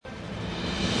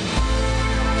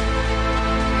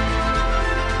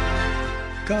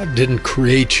God didn't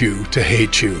create you to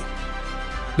hate you.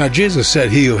 Now, Jesus said,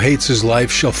 "He who hates his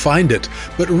life shall find it,"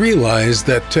 but realize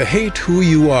that to hate who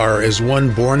you are as one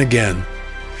born again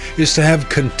is to have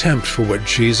contempt for what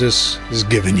Jesus has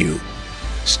given you.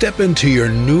 Step into your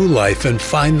new life and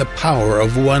find the power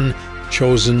of one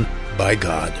chosen by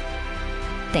God.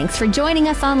 Thanks for joining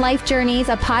us on Life Journeys,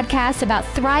 a podcast about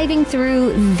thriving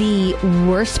through the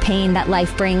worst pain that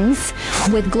life brings.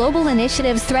 With global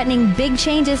initiatives threatening big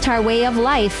changes to our way of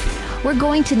life, we're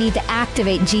going to need to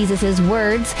activate Jesus'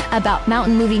 words about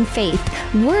mountain-moving faith.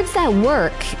 Words That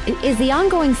Work is the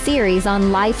ongoing series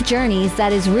on Life Journeys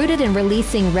that is rooted in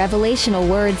releasing revelational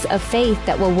words of faith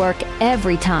that will work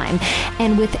every time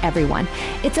and with everyone.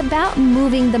 It's about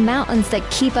moving the mountains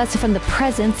that keep us from the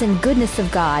presence and goodness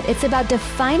of God. It's about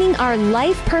defining our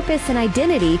life purpose and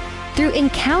identity through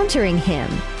encountering Him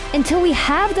until we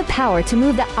have the power to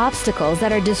move the obstacles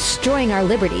that are destroying our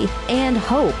liberty and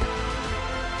hope.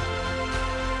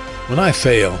 When I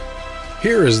fail,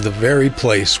 here is the very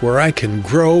place where I can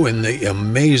grow in the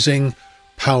amazing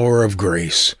power of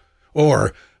grace.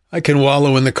 Or I can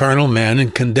wallow in the carnal man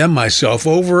and condemn myself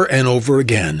over and over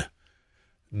again.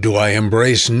 Do I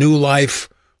embrace new life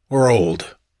or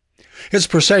old? It's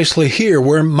precisely here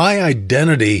where my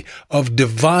identity of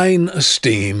divine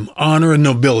esteem, honor, and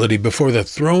nobility before the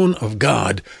throne of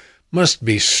God must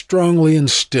be strongly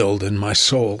instilled in my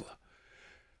soul.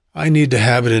 I need to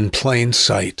have it in plain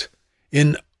sight,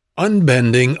 in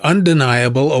unbending,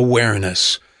 undeniable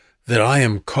awareness that I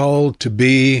am called to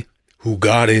be who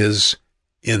God is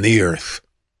in the earth.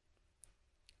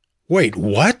 Wait,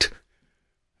 what?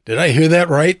 Did I hear that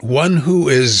right? One who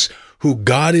is who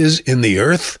God is in the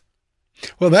earth?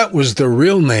 Well, that was the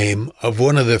real name of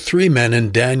one of the three men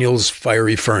in Daniel's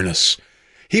fiery furnace.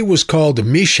 He was called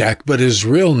Meshach, but his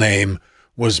real name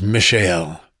was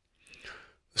Mishael.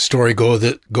 The story goes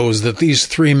that these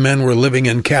three men were living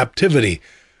in captivity,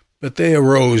 but they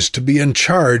arose to be in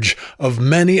charge of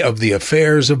many of the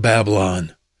affairs of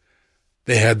Babylon.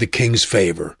 They had the king's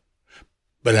favor,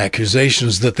 but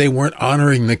accusations that they weren't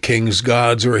honoring the king's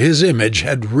gods or his image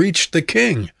had reached the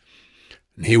king,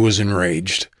 and he was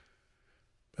enraged.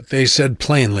 But they said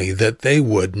plainly that they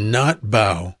would not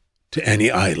bow to any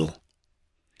idol.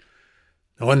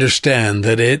 Now understand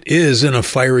that it is in a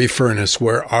fiery furnace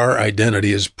where our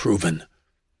identity is proven.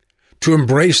 To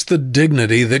embrace the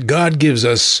dignity that God gives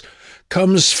us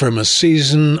comes from a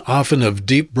season often of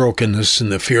deep brokenness in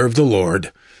the fear of the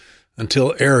Lord,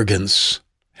 until arrogance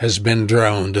has been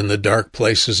drowned in the dark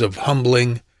places of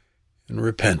humbling and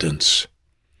repentance.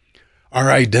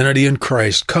 Our identity in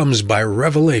Christ comes by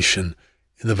revelation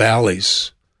in the valleys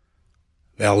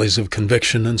of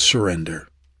conviction and surrender.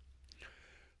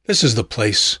 This is the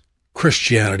place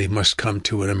Christianity must come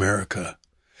to in America.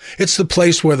 It's the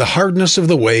place where the hardness of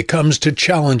the way comes to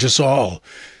challenge us all.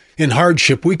 In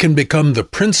hardship, we can become the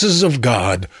princes of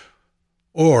God,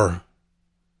 or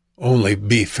only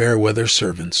be fair weather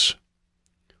servants.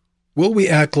 Will we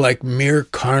act like mere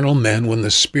carnal men when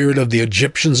the spirit of the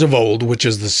Egyptians of old, which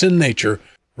is the sin nature,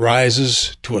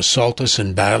 rises to assault us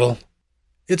in battle?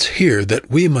 It's here that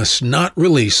we must not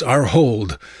release our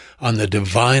hold on the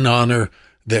divine honor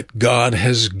that God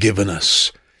has given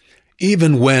us.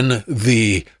 Even when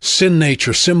the sin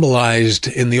nature symbolized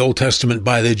in the Old Testament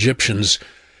by the Egyptians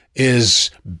is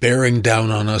bearing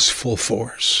down on us full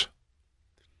force.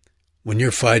 When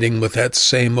you're fighting with that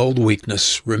same old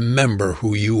weakness, remember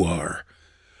who you are.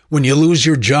 When you lose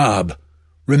your job,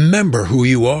 remember who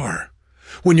you are.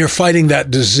 When you're fighting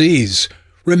that disease,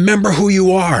 remember who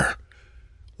you are.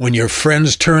 When your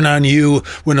friends turn on you,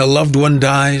 when a loved one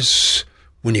dies,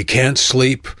 when you can't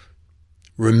sleep,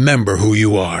 remember who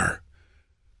you are.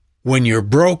 When you're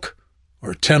broke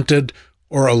or tempted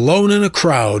or alone in a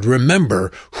crowd,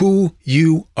 remember who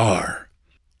you are.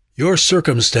 Your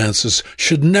circumstances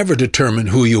should never determine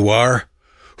who you are.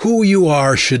 Who you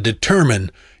are should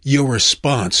determine your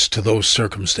response to those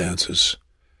circumstances.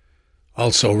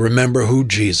 Also, remember who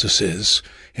Jesus is,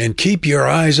 and keep your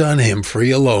eyes on Him, for He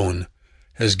alone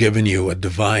has given you a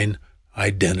divine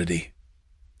identity.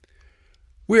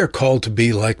 We are called to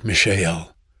be like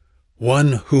Mishael,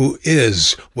 one who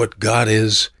is what God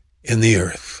is in the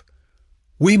earth.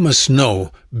 We must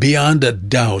know beyond a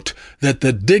doubt that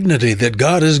the dignity that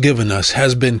God has given us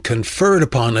has been conferred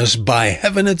upon us by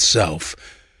heaven itself.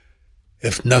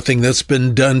 If nothing that's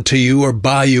been done to you or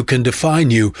by you can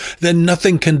define you, then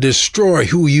nothing can destroy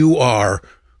who you are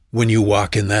when you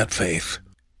walk in that faith.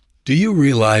 Do you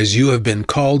realize you have been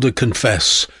called to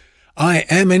confess, "I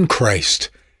am in Christ.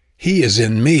 He is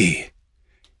in me."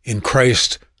 In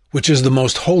Christ, which is the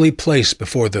most holy place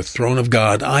before the throne of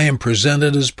God, I am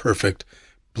presented as perfect,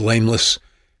 blameless,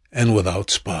 and without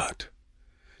spot.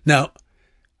 Now,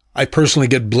 I personally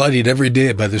get bloodied every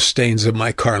day by the stains of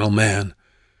my carnal man,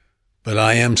 but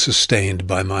I am sustained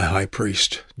by my high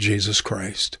priest, Jesus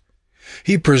Christ.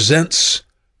 He presents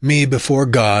me before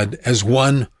God as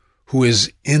one who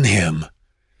is in him.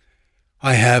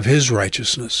 I have his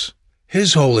righteousness,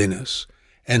 his holiness,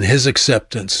 and his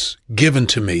acceptance given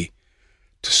to me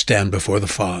to stand before the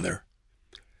Father.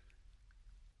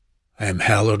 I am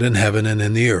hallowed in heaven and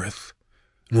in the earth.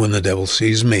 And when the devil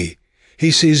sees me,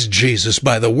 he sees Jesus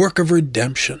by the work of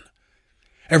redemption.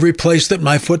 Every place that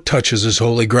my foot touches is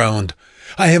holy ground.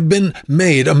 I have been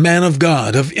made a man of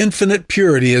God, of infinite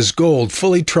purity as gold,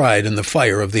 fully tried in the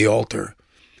fire of the altar.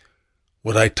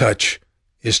 What I touch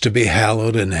is to be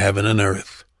hallowed in heaven and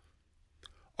earth.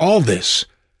 All this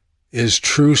is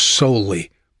true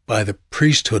solely by the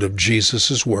priesthood of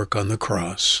Jesus' work on the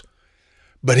cross.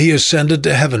 But he ascended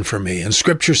to heaven for me, and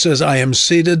Scripture says I am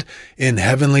seated in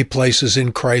heavenly places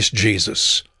in Christ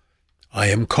Jesus. I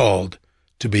am called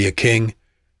to be a king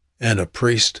and a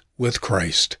priest with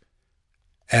Christ,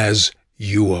 as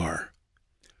you are.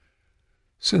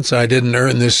 Since I didn't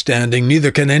earn this standing,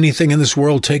 neither can anything in this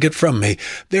world take it from me.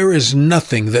 There is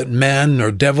nothing that man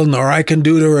nor devil nor I can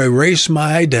do to erase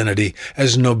my identity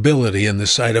as nobility in the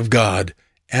sight of God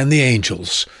and the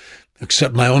angels,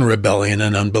 except my own rebellion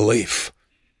and unbelief.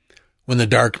 When the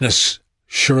darkness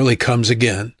surely comes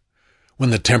again, when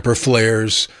the temper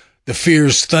flares, the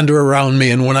fears thunder around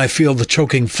me, and when I feel the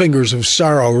choking fingers of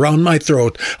sorrow around my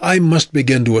throat, I must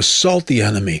begin to assault the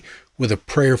enemy with a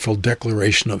prayerful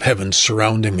declaration of heaven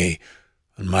surrounding me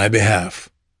on my behalf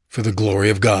for the glory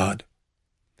of God.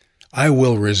 I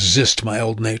will resist my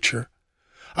old nature.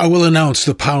 I will announce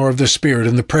the power of the Spirit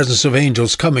and the presence of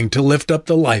angels coming to lift up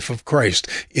the life of Christ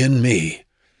in me.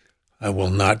 I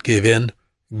will not give in,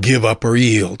 give up, or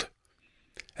yield.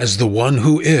 As the one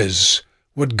who is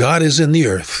what God is in the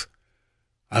earth,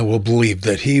 I will believe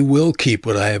that he will keep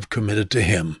what I have committed to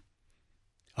him.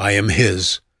 I am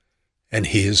his, and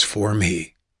he is for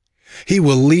me. He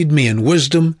will lead me in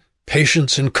wisdom,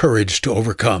 patience, and courage to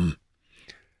overcome.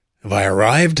 Have I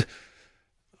arrived?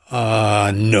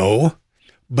 No.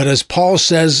 But as Paul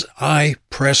says, I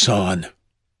press on.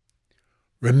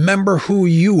 Remember who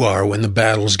you are when the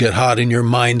battles get hot and your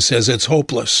mind says it's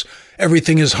hopeless.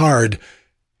 Everything is hard,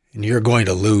 and you're going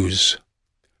to lose.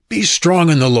 Be strong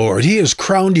in the Lord. He has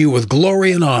crowned you with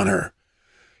glory and honor.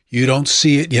 You don't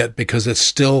see it yet because it's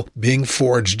still being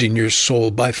forged in your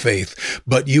soul by faith,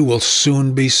 but you will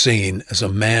soon be seen as a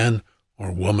man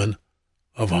or woman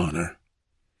of honor.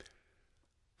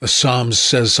 The Psalms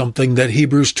says something that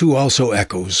Hebrews 2 also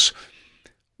echoes.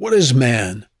 What is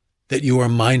man that you are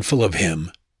mindful of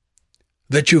him,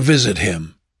 that you visit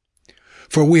him?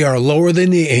 For we are lower than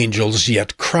the angels,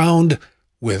 yet crowned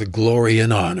with glory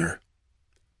and honor.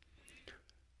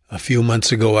 A few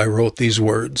months ago I wrote these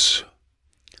words.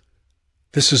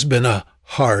 This has been a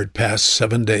hard past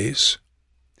 7 days.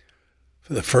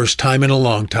 For the first time in a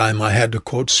long time, I had to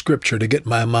quote Scripture to get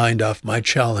my mind off my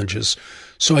challenges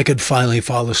so I could finally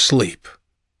fall asleep.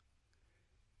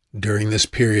 During this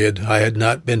period, I had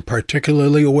not been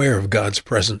particularly aware of God's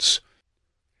presence.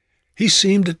 He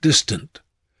seemed distant,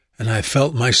 and I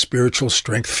felt my spiritual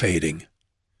strength fading.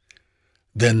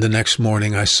 Then the next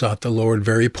morning I sought the Lord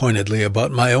very pointedly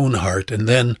about my own heart and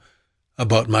then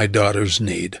about my daughter's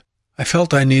need. I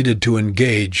felt I needed to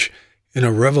engage in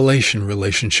a revelation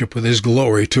relationship with His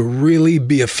glory to really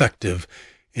be effective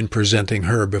in presenting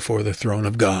her before the throne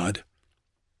of God.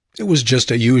 It was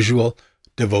just a usual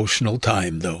devotional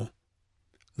time, though.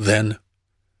 Then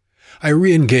I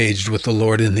re-engaged with the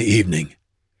Lord in the evening,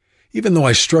 even though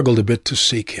I struggled a bit to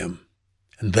seek Him.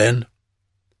 And then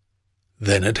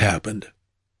it happened.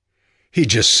 He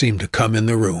just seemed to come in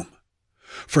the room.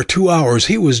 For 2 hours,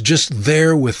 He was just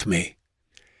there with me.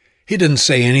 He didn't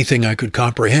say anything I could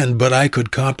comprehend, but I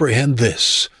could comprehend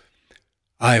this.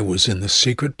 I was in the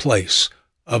secret place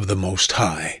of the Most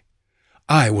High.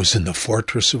 I was in the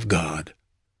fortress of God.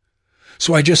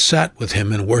 So I just sat with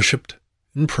Him and worshiped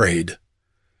and prayed.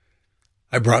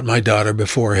 I brought my daughter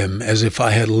before Him as if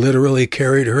I had literally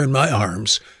carried her in my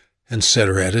arms and set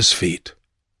her at His feet.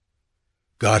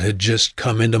 God had just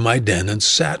come into my den and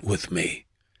sat with me.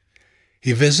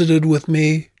 He visited with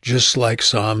me just like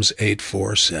Psalms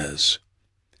 8:4 says.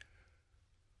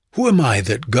 Who am I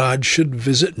that God should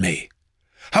visit me?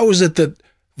 How is it that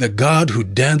the God who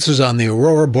dances on the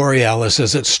aurora borealis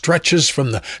as it stretches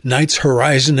from the night's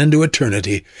horizon into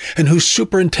eternity, and who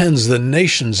superintends the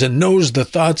nations and knows the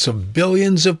thoughts of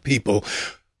billions of people,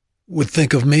 would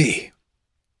think of me?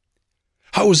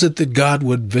 How is it that God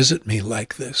would visit me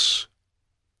like this?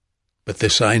 But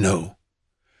this I know.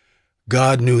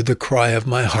 God knew the cry of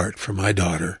my heart for my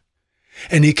daughter,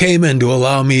 and he came in to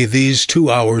allow me these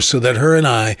 2 hours so that her and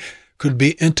I could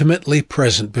be intimately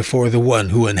present before the one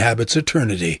who inhabits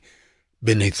eternity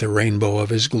beneath the rainbow of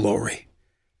his glory.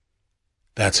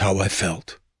 That's how I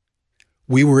felt.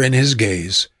 We were in his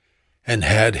gaze and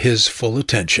had his full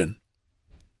attention,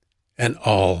 and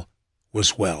all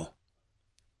was well.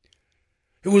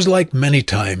 It was like many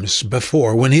times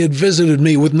before when he had visited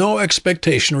me with no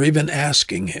expectation or even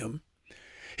asking him.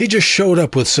 He just showed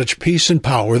up with such peace and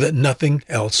power that nothing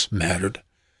else mattered.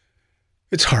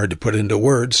 It's hard to put into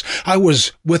words. I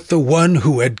was with the one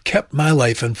who had kept my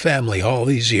life and family all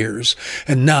these years,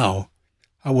 and now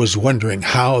I was wondering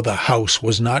how the house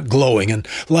was not glowing and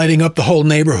lighting up the whole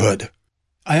neighborhood.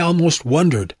 I almost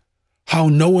wondered how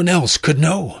no one else could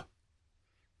know.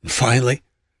 And finally,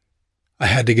 I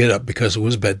had to get up because it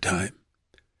was bedtime.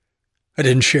 I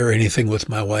didn't share anything with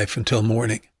my wife until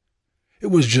morning. It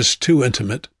was just too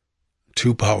intimate,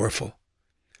 too powerful.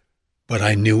 But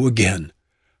I knew again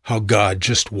how God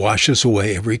just washes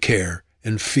away every care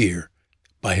and fear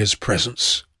by his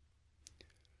presence.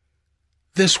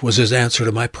 This was his answer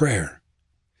to my prayer.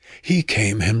 He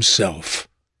came himself,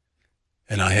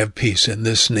 and I have peace in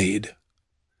this need.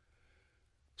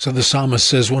 So the psalmist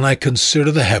says, when I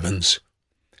consider the heavens,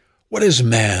 what is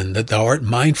man that thou art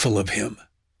mindful of him?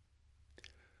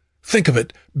 Think of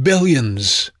it,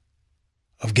 billions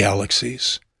of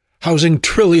galaxies, housing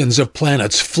trillions of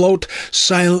planets, float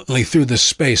silently through the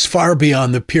space far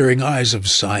beyond the peering eyes of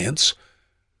science.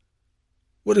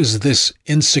 What is this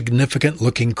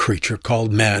insignificant-looking creature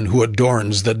called man who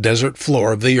adorns the desert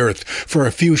floor of the earth for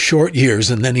a few short years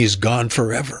and then he's gone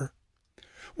forever?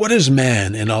 What is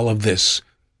man in all of this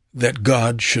that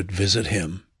God should visit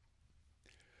him?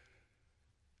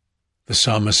 The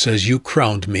psalmist says, you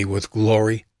crowned me with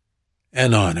glory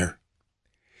and honor.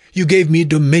 You gave me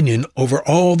dominion over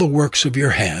all the works of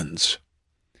your hands.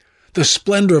 The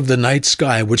splendor of the night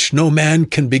sky, which no man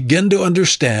can begin to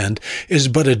understand, is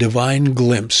but a divine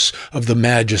glimpse of the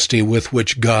majesty with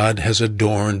which God has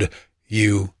adorned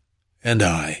you and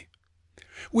I.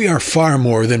 We are far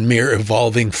more than mere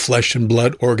evolving flesh and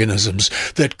blood organisms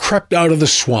that crept out of the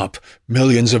swamp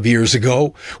millions of years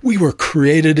ago. We were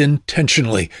created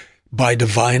intentionally by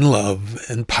divine love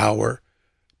and power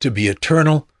to be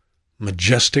eternal,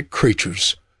 majestic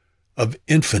creatures of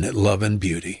infinite love and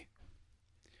beauty.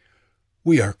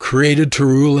 We are created to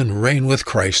rule and reign with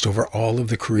Christ over all of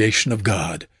the creation of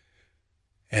God,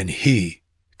 and he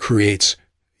creates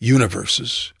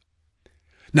universes.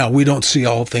 Now, we don't see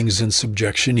all things in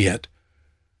subjection yet,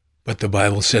 but the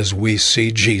Bible says we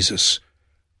see Jesus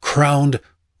crowned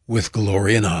with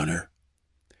glory and honor,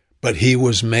 but he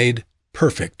was made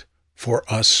perfect for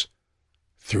us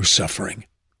through suffering.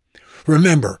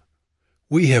 Remember,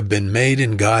 we have been made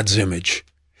in God's image.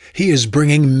 He is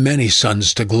bringing many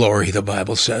sons to glory, the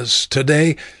Bible says.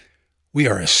 Today, we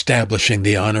are establishing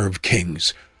the honor of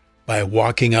kings by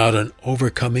walking out an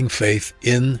overcoming faith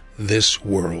in this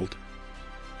world.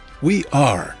 We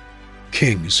are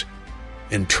kings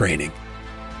in training.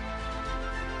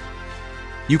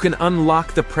 You can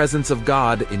unlock the presence of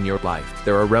God in your life.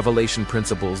 There are revelation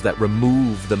principles that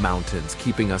remove the mountains,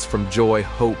 keeping us from joy,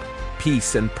 hope,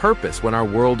 peace, and purpose when our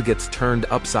world gets turned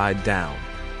upside down.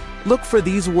 Look for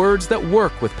these words that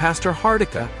work with Pastor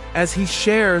Hardika as he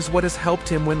shares what has helped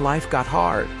him when life got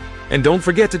hard. And don't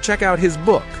forget to check out his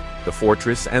book, The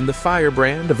Fortress and the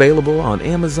Firebrand, available on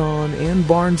Amazon and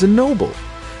Barnes & Noble.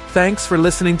 Thanks for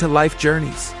listening to Life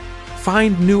Journeys.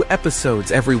 Find new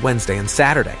episodes every Wednesday and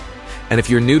Saturday. And if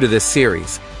you're new to this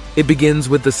series, it begins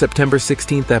with the September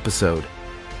 16th episode.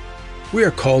 We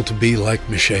are called to be like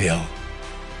Mishael,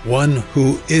 one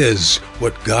who is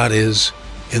what God is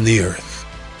in the earth.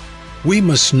 We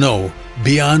must know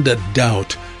beyond a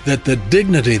doubt that the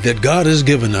dignity that God has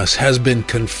given us has been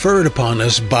conferred upon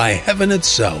us by heaven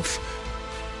itself.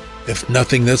 If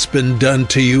nothing that's been done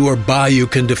to you or by you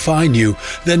can define you,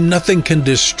 then nothing can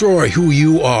destroy who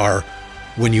you are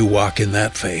when you walk in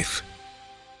that faith.